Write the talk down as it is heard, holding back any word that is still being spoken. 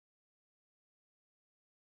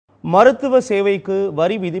மருத்துவ சேவைக்கு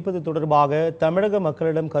வரி விதிப்பது தொடர்பாக தமிழக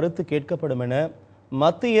மக்களிடம் கருத்து கேட்கப்படும் என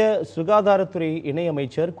மத்திய சுகாதாரத்துறை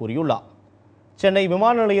இணையமைச்சர் கூறியுள்ளார். சென்னை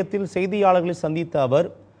விமான நிலையத்தில் செய்தியாளர்களை சந்தித்த அவர்,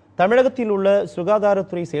 தமிழகத்தில் உள்ள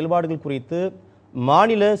சுகாதாரத்துறை செயல்பாடுகள் குறித்து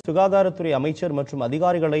மாநில சுகாதாரத்துறை அமைச்சர் மற்றும்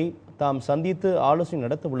அதிகாரிகளை தாம் சந்தித்து ஆலோசனை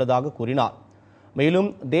நடத்த உள்ளதாக கூறினார்.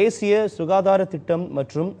 மேலும் தேசிய சுகாதார திட்டம்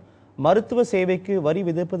மற்றும் மருத்துவ சேவைக்கு வரி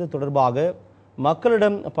விதிப்பது தொடர்பாக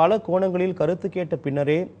மக்களிடம் பல கோணங்களில் கருத்து கேட்ட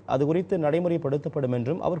பின்னரே அது குறித்து நடைமுறைப்படுத்தப்படும்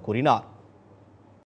என்றும் அவர் கூறினார்.